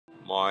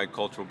My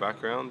cultural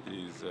background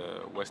is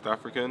West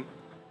African,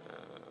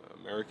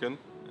 American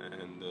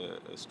and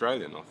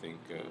Australian. I think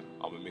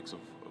I'm a mix of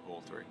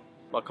all three.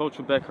 My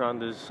cultural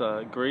background is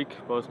Greek.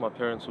 Both my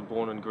parents were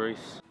born in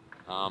Greece.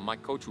 My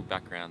cultural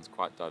background is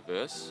quite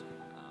diverse.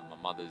 My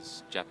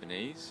mother's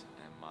Japanese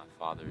and my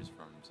father is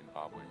from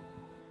Zimbabwe.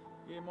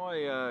 Yeah,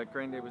 my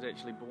granddad was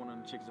actually born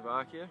in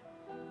Czechoslovakia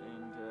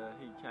and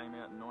he came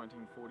out in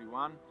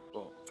 1941.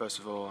 Well, first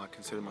of all, I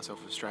consider myself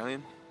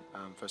Australian,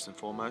 first and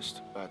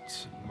foremost,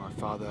 but my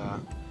father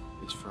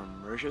is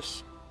from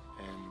Mauritius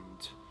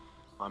and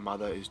my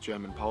mother is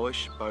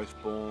German-Polish, both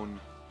born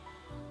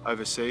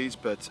overseas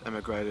but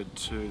emigrated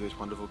to this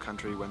wonderful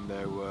country when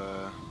they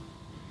were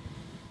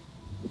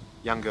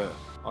younger.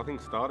 I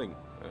think starting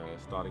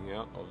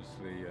out,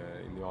 obviously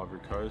in the Ivory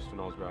Coast when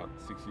I was about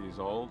 6 years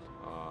old,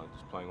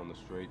 just playing on the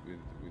street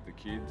with the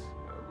kids.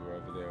 We were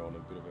over there on a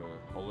bit of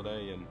a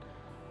holiday, and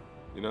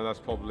you know, that's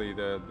probably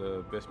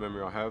the best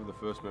memory I have, the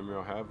first memory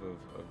I have of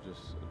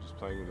just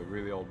playing with a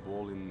really old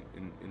ball in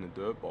a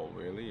dirt bowl,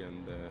 really.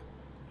 And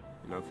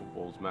you know,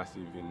 football's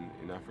massive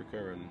in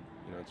Africa, and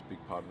you know, it's a big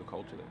part of the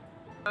culture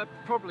there.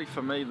 Probably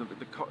for me,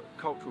 the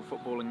cultural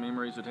footballing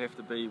memories would have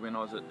to be when I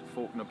was at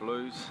Faulkner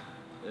Blues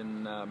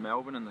in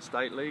Melbourne in the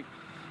State League.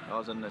 I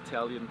was in an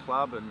Italian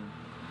club and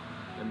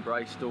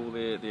embraced all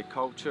their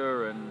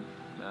culture, and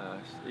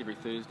every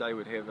Thursday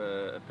we'd have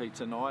a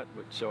pizza night,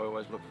 which I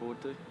always look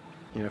forward to.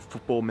 You know,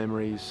 football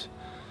memories.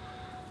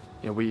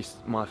 You know,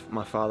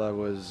 my father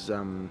was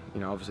you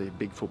know, obviously a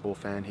big football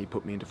fan. He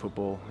put me into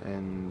football,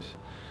 and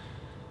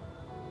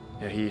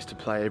you know, he used to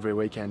play every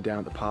weekend down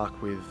at the park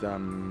with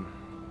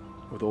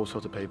all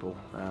sorts of people,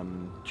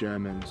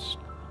 Germans,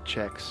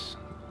 Czechs,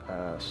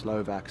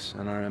 Slovaks,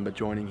 and I remember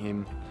joining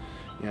him,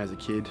 you know, as a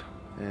kid,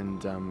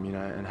 and you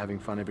know, and having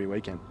fun every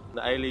weekend.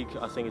 The A-League,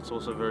 I think it's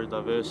also very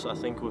diverse. I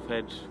think we've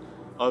had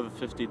over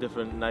 50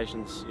 different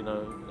nations, you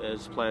know,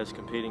 as players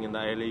competing in the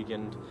A-League,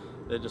 and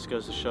that just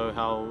goes to show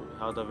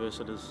how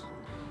diverse it is.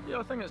 Yeah,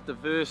 I think it's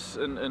diverse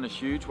in a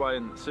huge way,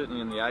 and certainly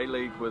in the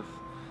A-League,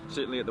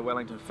 certainly at the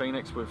Wellington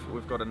Phoenix,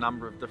 we've got a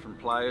number of different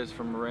players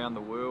from around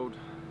the world,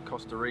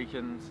 Costa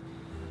Ricans,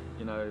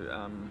 you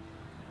know,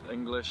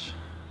 English,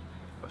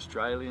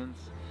 Australians,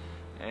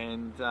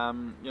 and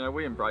you know,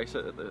 we embrace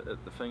it at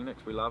the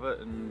Phoenix. We love it,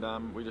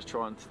 and we just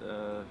try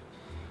and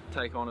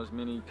take on as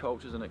many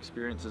cultures and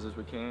experiences as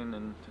we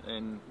can,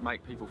 and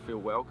make people feel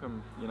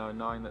welcome, you know,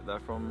 knowing that they're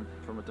from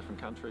a different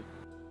country.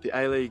 The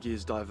A-League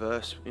is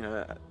diverse. You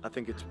know, I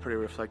think it's pretty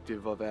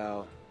reflective of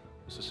our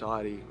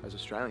society as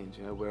Australians.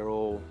 You know, we're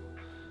all,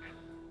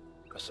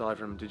 aside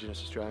from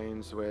Indigenous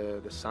Australians,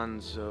 we're the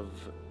sons of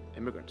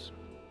immigrants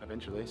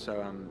eventually. So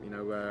you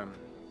know,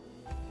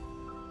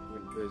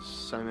 there's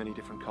so many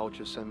different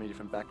cultures, so many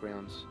different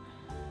backgrounds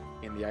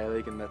in the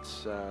A-League, and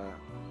that's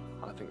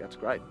I think that's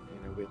great.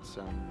 You know, it's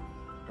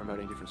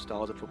promoting different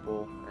styles of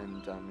football,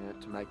 and you know,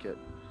 to make it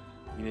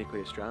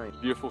uniquely Australian. The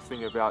beautiful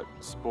thing about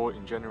sport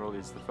in general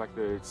is the fact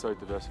that it's so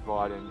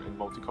diversified and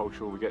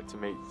multicultural. We get to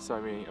meet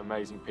so many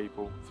amazing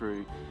people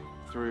through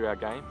our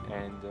game,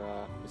 and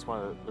it's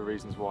one of the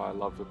reasons why I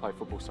love to play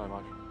football so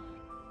much.